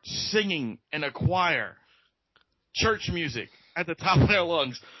start singing in a choir, church music at the top of their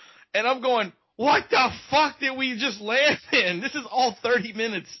lungs. And I'm going, what the fuck did we just land in? This is all 30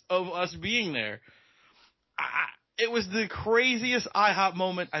 minutes of us being there. It was the craziest IHOP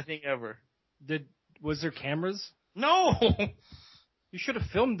moment I think ever. Was there cameras? No. You should have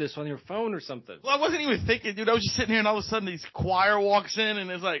filmed this on your phone or something. Well, I wasn't even thinking, dude. I was just sitting here, and all of a sudden, this choir walks in, and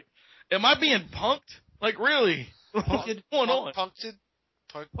it's like, am I being punked? Like, really? What's going on?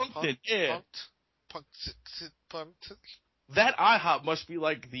 Punked, yeah. Punked. That IHOP must be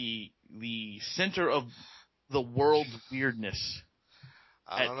like the center of the world's weirdness.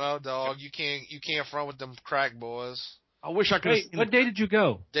 I don't know, dog. You can't front with them crack boys. I wish I could. Wait, what day did you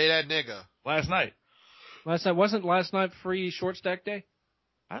go? Day that nigga. Last night. Wasn't last night free short stack day?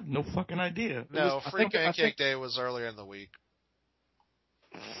 I have no fucking idea. No, free pancake day was earlier in the week.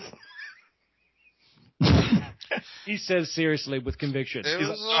 He says seriously with conviction. It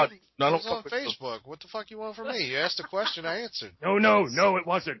was on Facebook. What the fuck you want from me? You asked a question, I answered. No, it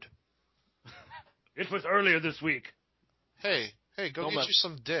wasn't. It was earlier this week. Hey, go get you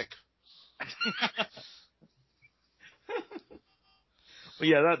some dick. But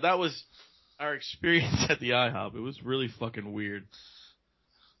yeah, that was our experience at the IHOP. It was really fucking weird.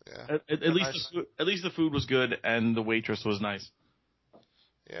 Yeah. At least the food was good and the waitress was nice.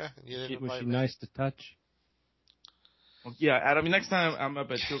 Yeah, was she nice to touch? Well, yeah, Adam. Next time I'm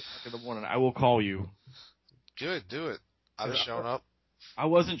up at 2:00 in the morning, I will call you. Good, do it. I'd have shown up. I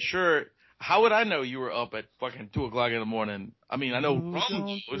wasn't sure. How would I know you were up at fucking 2:00 in the morning? I mean, I know Rum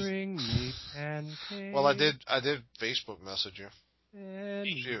was. Well, I did Facebook message you.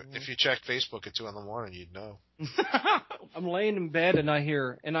 If you checked Facebook at 2 in the morning, you'd know. I'm laying in bed and I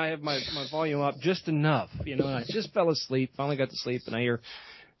have my volume up just enough, and I just fell asleep, finally got to sleep, and I hear,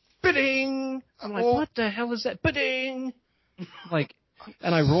 bidding! I'm like, what the hell is that? Bidding! Like,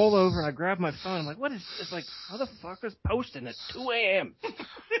 and I roll over and I grab my phone. I'm like, what is this? Like, motherfuckers posting at 2 a.m.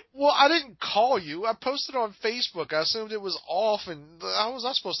 Well, I didn't call you. I posted on Facebook. I assumed it was off, and how was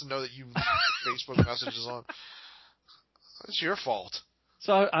I supposed to know that you Facebook messages on? It's your fault.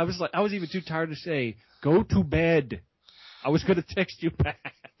 So I was even too tired to say, go to bed. I was going to text you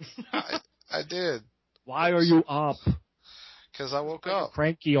back. I did. Why are you up? Because I woke up.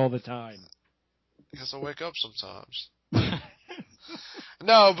 Cranky all the time. Because I wake up sometimes.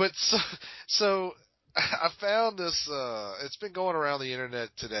 No, but so I found this, it's been going around the internet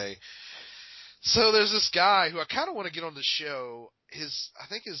today. So there's this guy who I kind of want to get on the show. I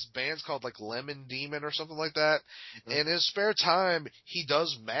think his band's called like Lemon Demon or something like that. Mm-hmm. And in his spare time, he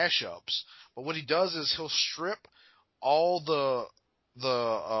does mashups. But what he does is he'll strip all the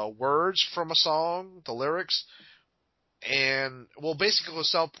words from a song, the lyrics, and basically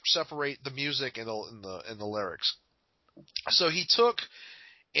he'll separate the music and the lyrics. So he took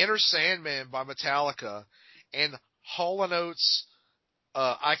Enter Sandman by Metallica and Hall & Oates'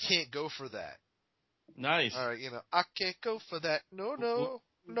 I Can't Go For That. Nice. All right, I can't go for that. No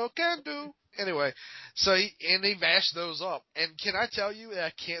can do. Anyway, so he mashed those up. And can I tell you that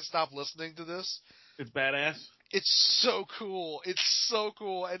I can't stop listening to this? It's badass. It's so cool. It's so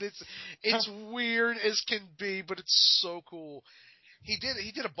cool, and it's weird as can be, but it's so cool. He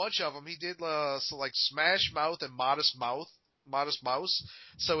did a bunch of them. He did like Smash Mouth and Modest Mouse.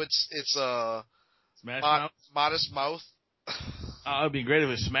 So it's Smash Mouth. Modest Mouth. It'd be great if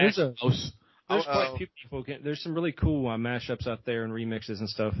it was Smash Mouse. There's quite a few people. There's some really cool mashups out there and remixes and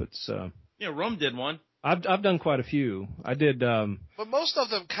stuff. It's yeah, Rum did one. I've done quite a few. I did. But most of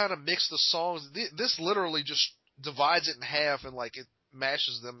them kind of mix the songs. This literally just divides it in half and like it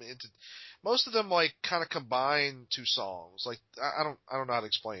mashes them into. Most of them like kind of combine two songs. Like I don't know how to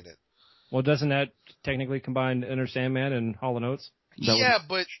explain it. Well, doesn't that technically combine Enter Sandman and Hall & Oates? Yeah,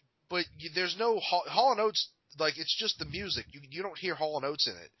 but there's no Hall & Oates. Like it's just the music. You don't hear Hall & Oates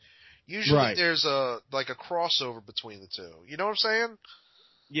in it. Usually there's a crossover between the two. You know what I'm saying?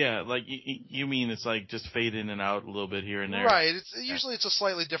 Yeah, like you mean it's like just fade in and out a little bit here and there. Right. Usually it's a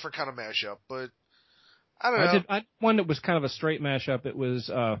slightly different kind of mashup, but I don't know. I did one that was kind of a straight mashup. It was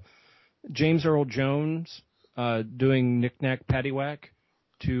James Earl Jones doing Knick Knack Paddywhack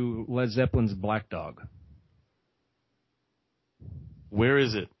to Led Zeppelin's Black Dog. Where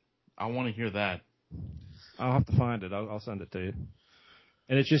is it? I want to hear that. I'll have to find it. I'll send it to you.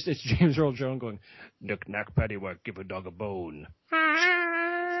 And it's James Earl Jones going, Knick Knack Paddywhack, give a dog a bone.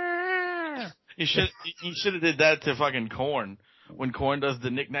 You should have did that to fucking Korn when Korn does the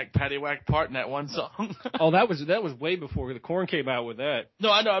Knick Knack Paddywhack part in that one song. Oh, that was way before the Korn came out with that.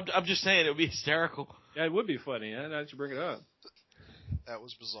 No, I know. I'm just saying it would be hysterical. Yeah, it would be funny. Now that you bring it up. That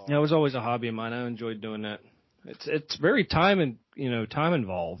was bizarre. Yeah, it was always a hobby of mine. I enjoyed doing that. It's very time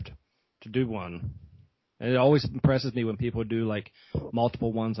involved to do one. And it always impresses me when people do like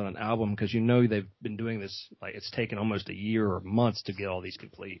multiple ones on an album because they've been doing this, like it's taken almost a year or months to get all these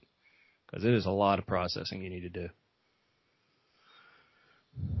complete because it is a lot of processing you need to do.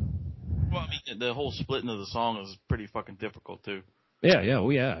 Well, I mean, the whole splitting of the song is pretty fucking difficult too. Yeah, yeah,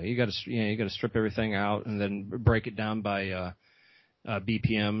 well, yeah. You got to strip everything out and then break it down by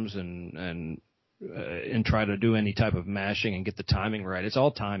BPMs and try to do any type of mashing and get the timing right. It's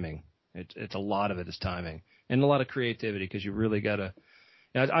all timing. It's a lot of it is timing and a lot of creativity because you really got to.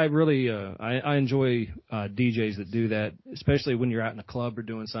 I really I enjoy DJs that do that, especially when you're out in a club or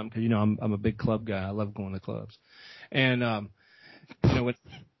doing something. Because I'm a big club guy. I love going to clubs, and when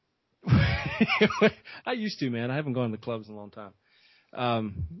I used to, man. I haven't gone to the clubs in a long time.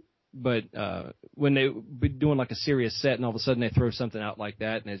 But when they be doing like a serious set and all of a sudden they throw something out like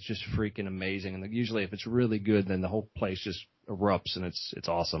that and it's just freaking amazing. And usually if it's really good, then the whole place just erupts and it's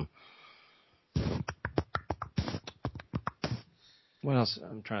awesome. What else?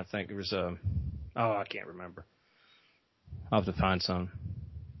 I'm trying to think. There was I can't remember. I'll have to find some.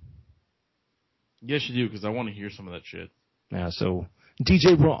 Yes, you do, because I want to hear some of that shit. Yeah, so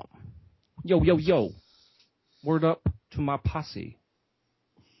DJ Rom. Yo, yo, yo. Word up to my posse.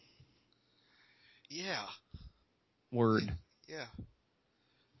 Yeah. Word. Yeah.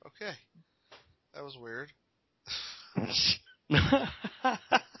 Okay. That was weird.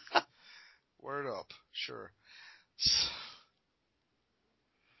 Word up. Sure.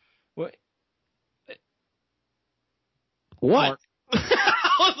 What? What?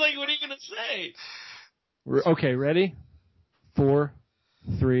 I was like, what are you going to say? Okay, ready? 4,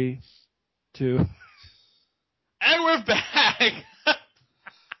 3, 2. And we're back!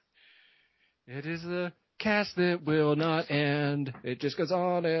 It is the cast that will not end. It just goes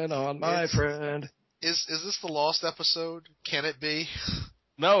on and on, my friend. Is this the lost episode? Can it be?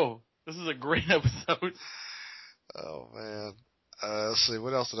 No. This is a great episode. Oh, man. Let's see.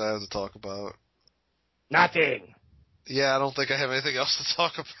 What else did I have to talk about? Nothing. Yeah, I don't think I have anything else to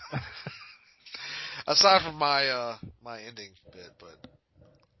talk about. Aside from my my ending bit, but...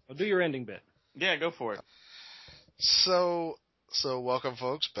 I'll do your ending bit. Yeah, go for it. So welcome,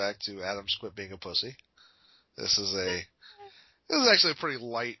 folks, back to Adam's Quit Being a Pussy. This is actually a pretty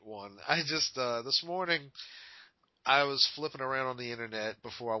light one. I just, this morning, I was flipping around on the internet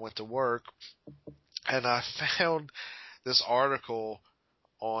before I went to work, and I found this article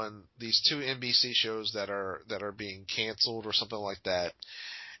on these 2 NBC shows that are being canceled or something like that.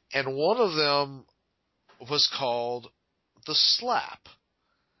 And one of them was called The Slap.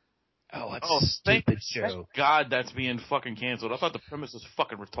 Oh, it's a stupid show. Thank God that's being fucking canceled. I thought the premise was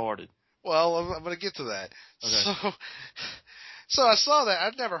fucking retarded. Well, I'm going to get to that. Okay. So I saw that.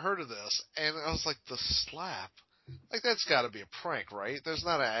 I'd never heard of this. And I was like, The Slap? Like, that's got to be a prank, right? There's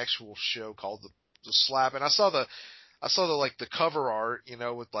not an actual show called The Slap. And I saw the like the cover art,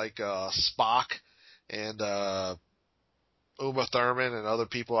 with like Spock and Uma Thurman and other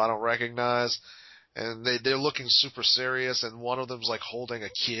people I don't recognize, and they're looking super serious, and one of them's like holding a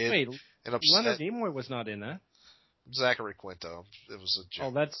kid. Wait, and upset. Leonard Nimoy was not in that. Zachary Quinto. It was a joke.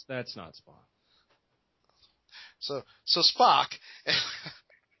 Oh, that's not Spock. So Spock.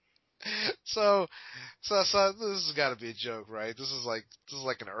 So I thought, this has got to be a joke, right? This is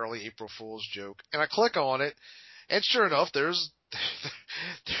like an early April Fool's joke, and I click on it. And sure enough, there's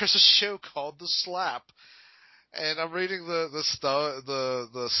a show called The Slap, and I'm reading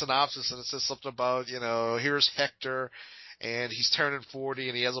the synopsis, and it says something about here's Hector, and he's turning 40,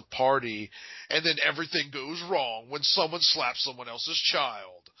 and he has a party, and then everything goes wrong when someone slaps someone else's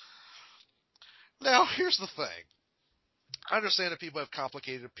child. Now here's the thing. I understand that people have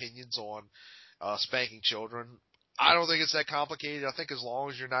complicated opinions on spanking children. I don't think it's that complicated. I think as long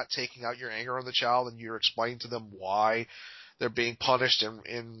as you're not taking out your anger on the child and you're explaining to them why they're being punished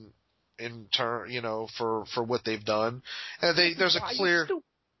in turn, for what they've done, and there's a clear,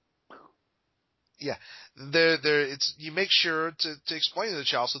 yeah, you make sure to explain to the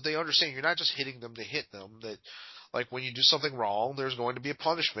child so they understand you're not just hitting them to hit them. That like when you do something wrong, there's going to be a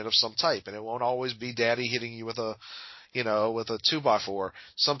punishment of some type, and it won't always be daddy hitting you with a 2x4.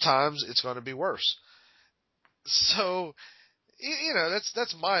 Sometimes it's going to be worse. So,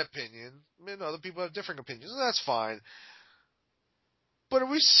 that's my opinion. I mean, other people have different opinions, and that's fine. But are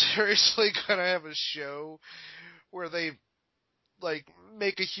we seriously going to have a show where they, like,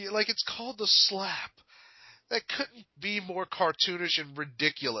 it's called The Slap? That couldn't be more cartoonish and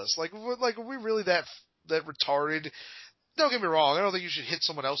ridiculous. Like, are we really that retarded? Don't get me wrong, I don't think you should hit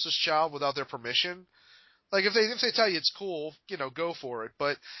someone else's child without their permission. Like, if they tell you it's cool, go for it.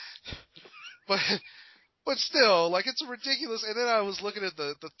 But still, like, it's ridiculous. And then I was looking at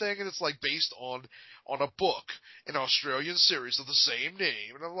the thing, and it's like based on a book, an Australian series of the same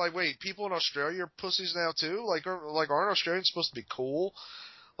name. And I'm like, wait, people in Australia are pussies now too? Like, aren't Australians supposed to be cool?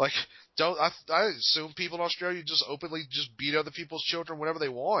 Like, I assume people in Australia just openly just beat other people's children whenever they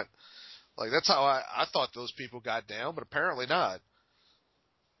want. Like, that's how I thought those people got down, but apparently not.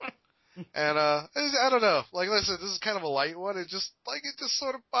 And, I don't know. Like, listen, this is kind of a light one. It just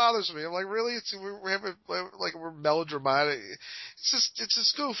sort of bothers me. I'm like, really? We're melodramatic. It's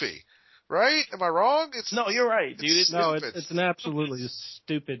just goofy. Right? Am I wrong? No, you're right, dude. It's an absolutely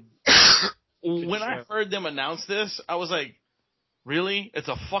stupid. When I heard them announce this, I was like, really? It's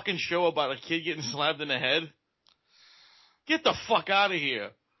a fucking show about a kid getting slapped in the head? Get the fuck out of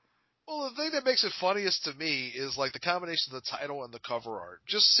here. Well, the thing that makes it funniest to me is like the combination of the title and the cover art.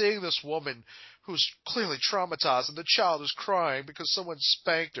 Just seeing this woman who's clearly traumatized and the child is crying because someone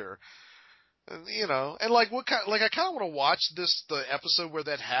spanked her. And, and like I kind of want to watch the episode where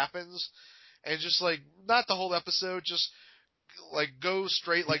that happens and just like, not the whole episode, just like go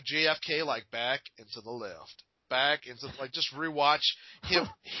straight like JFK, like back and to the left. Back into, like, just rewatch him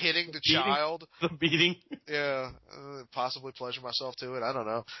hitting the child. The beating. Yeah, possibly pleasure myself to it. I don't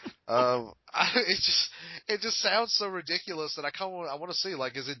know. It just sounds so ridiculous that I want to see,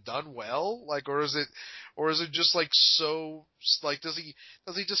 like, is it done well? Like, or is it just like so, like, does he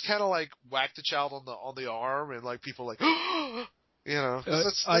just kind of like whack the child on the arm and like people like,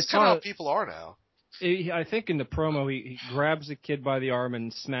 that's kind of how people are now. I think in the promo he grabs the kid by the arm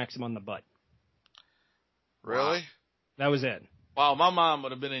and smacks him on the butt. Really? Wow. That was it. Wow, my mom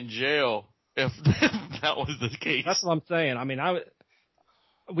would have been in jail if that was the case. That's what I'm saying. I mean,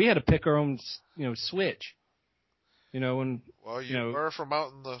 we had to pick our own, switch. When were from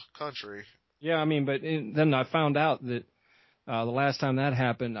out in the country. Yeah, I mean, but then I found out that the last time that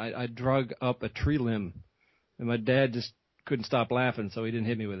happened, I drug up a tree limb, and my dad just couldn't stop laughing, so he didn't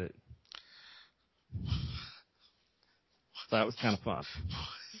hit me with it. So that was kind of fun.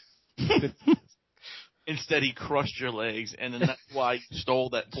 Instead, he crushed your legs, and then that's why you stole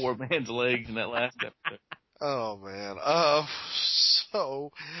that poor man's legs in that last episode. Oh, man. I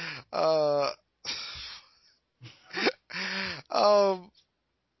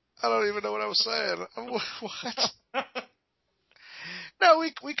don't even know what I was saying. What? No,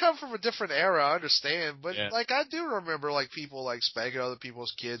 we come from a different era, I understand, but like I do remember like people like spanking other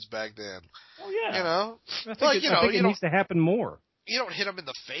people's kids back then. Oh yeah. I think it needs to happen more. You don't hit them in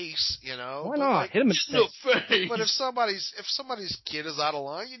the face, Why not? Like, hit them in the face. But if somebody's kid is out of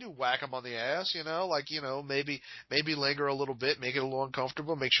line, you do whack them on the ass, like, maybe linger a little bit, make it a little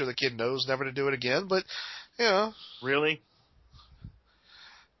uncomfortable, make sure the kid knows never to do it again, but, Really?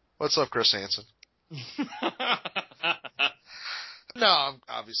 What's up, Chris Hansen? No,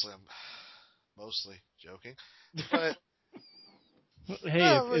 I'm mostly joking, but.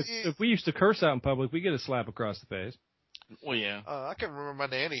 Hey, if we used to curse out in public, we get a slap across the face. Well, yeah. I can remember my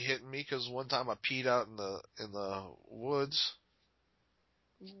nanny hitting me because one time I peed out in the woods,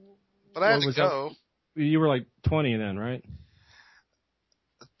 but I had to go. You were like 20 then, right?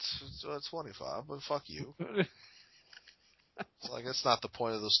 It's 25, but fuck you. It's like that's not the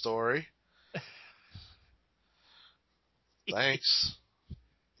point of the story. Thanks.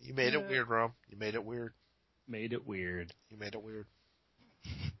 You made it weird, Rum. You made it weird. Made it weird. You made it weird.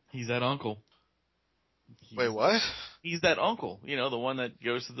 He's that uncle. Wait, what? He's that uncle, the one that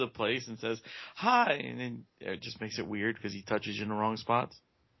goes to the place and says, hi, and then it just makes it weird because he touches you in the wrong spots.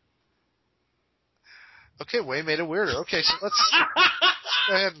 Okay, Wayne made it weirder. Okay, so let's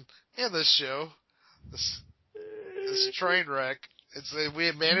go ahead and end this show. This train wreck. We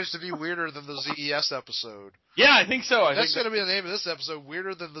have managed to be weirder than the ZES episode. Yeah, I think so. That's going to be the name of this episode,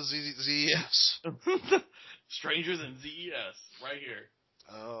 Weirder Than the ZES. Stranger Than ZES, right here.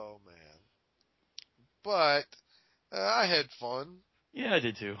 Oh, man. But I had fun. Yeah, I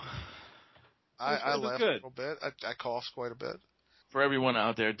did too. I laughed a little bit. I coughed quite a bit. For everyone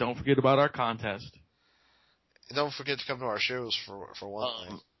out there, don't forget about our contest. And don't forget to come to our shows for one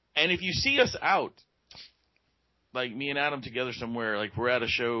thing. And if you see us out, like me and Adam together somewhere, like we're at a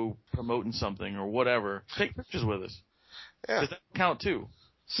show promoting something or whatever, take pictures with us. Yeah. Does that count too?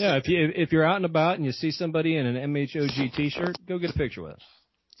 Yeah, if you're out and about and you see somebody in an MHOG t-shirt, go get a picture with us.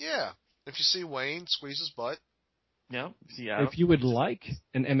 Yeah. If you see Wayne, squeeze his butt. Yeah. See Adam. If you would like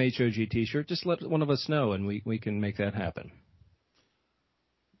an MHOG t-shirt, just let one of us know and we can make that happen.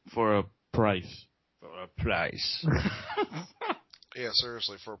 For a price. For a price. Yeah,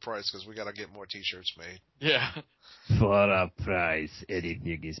 seriously, for a price, because we got to get more t-shirts made. Yeah. For a price,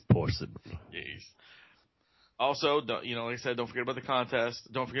 anything is possible. Yes. Also, like I said, don't forget about the contest.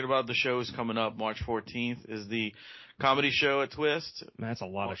 Don't forget about the shows coming up. March 14th is the comedy show at Twist. That's a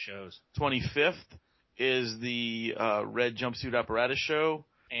lot of shows. 25th is the Red Jumpsuit Apparatus show.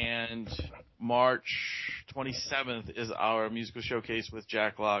 And March 27th is our musical showcase with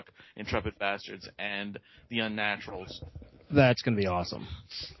Jack Locke, Intrepid Bastards, and The Unnaturals. That's going to be awesome.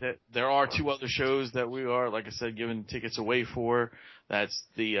 There are 2 other shows that we are, like I said, giving tickets away for. That's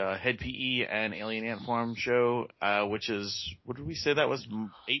the Head PE and Alien Ant Farm show, which is, what did we say that was,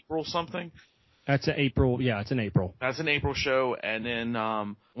 April something? That's an April, yeah, it's in April. That's an April show. And then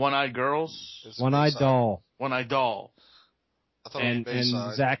One-Eyed Girls. One-Eyed Doll. One-Eyed Doll. I thought it was Bayside.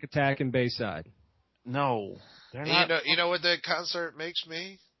 And Zack Attack and Bayside. No. They're not. You know what that concert makes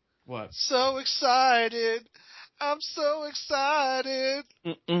me? What? So excited. I'm so excited.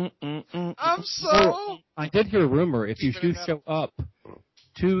 I'm so... I did hear a rumor, if you do show up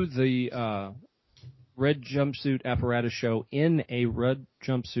to the red jumpsuit apparatus show in a red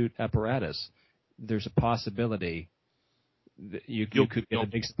jumpsuit apparatus, there's a possibility that you could get a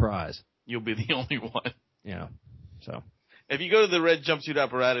big surprise. You'll be the only one. Yeah. So if you go to the red jumpsuit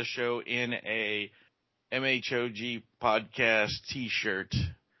apparatus show in a MHOG podcast T-shirt,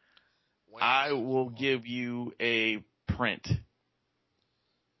 I will give you a print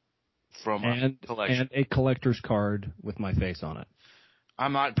from a collection. And a collector's card with my face on it.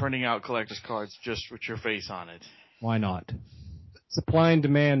 I'm not printing out collector's cards just with your face on it. Why not? Supply and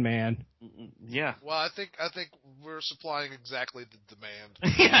demand, man. Yeah. Well, I think we're supplying exactly the demand.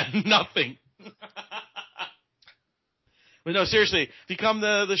 Yeah, nothing. But no, seriously, if you come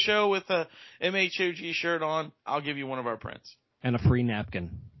to the show with a MHOG shirt on, I'll give you one of our prints. And a free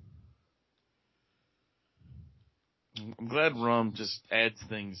napkin. I'm glad Rum just adds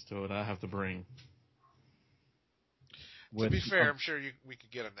things to it I have to bring. To be fair, I'm sure we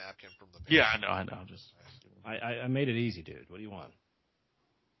could get a napkin from the band. Yeah, I know. I made it easy, dude. What do you want?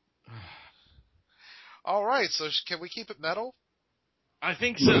 All right, so can we keep it metal? I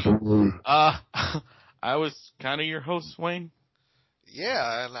think so. I was kind of your host, Wayne.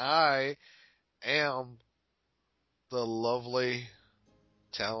 Yeah, and I am the lovely,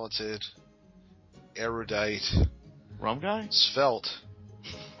 talented, erudite, Rum guy? svelte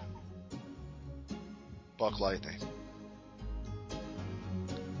Buck Lightning.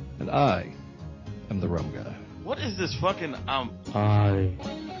 And I am the rum guy. What is this fucking, I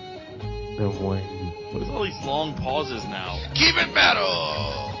am Wayne. What is all these long pauses now? Keep it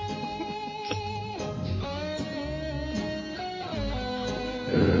metal!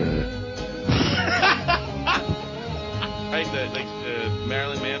 Right, the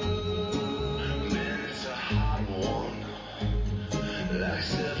Marilyn Manson. Man, it's a hot one, like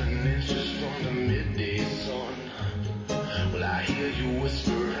 7 inches from the midday sun. Well, I hear you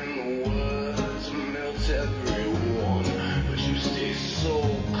whispering the words to melt everyone, but you stay so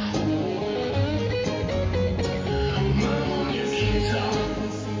cool. Man on your guitar,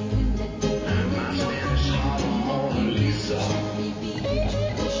 my Spanish harmonica.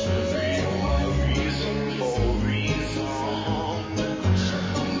 Every reason for reason,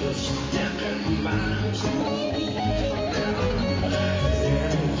 the step in my groove.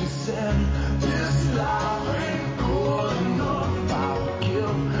 And you said this life ain't good enough. I'll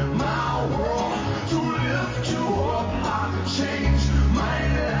give my world to live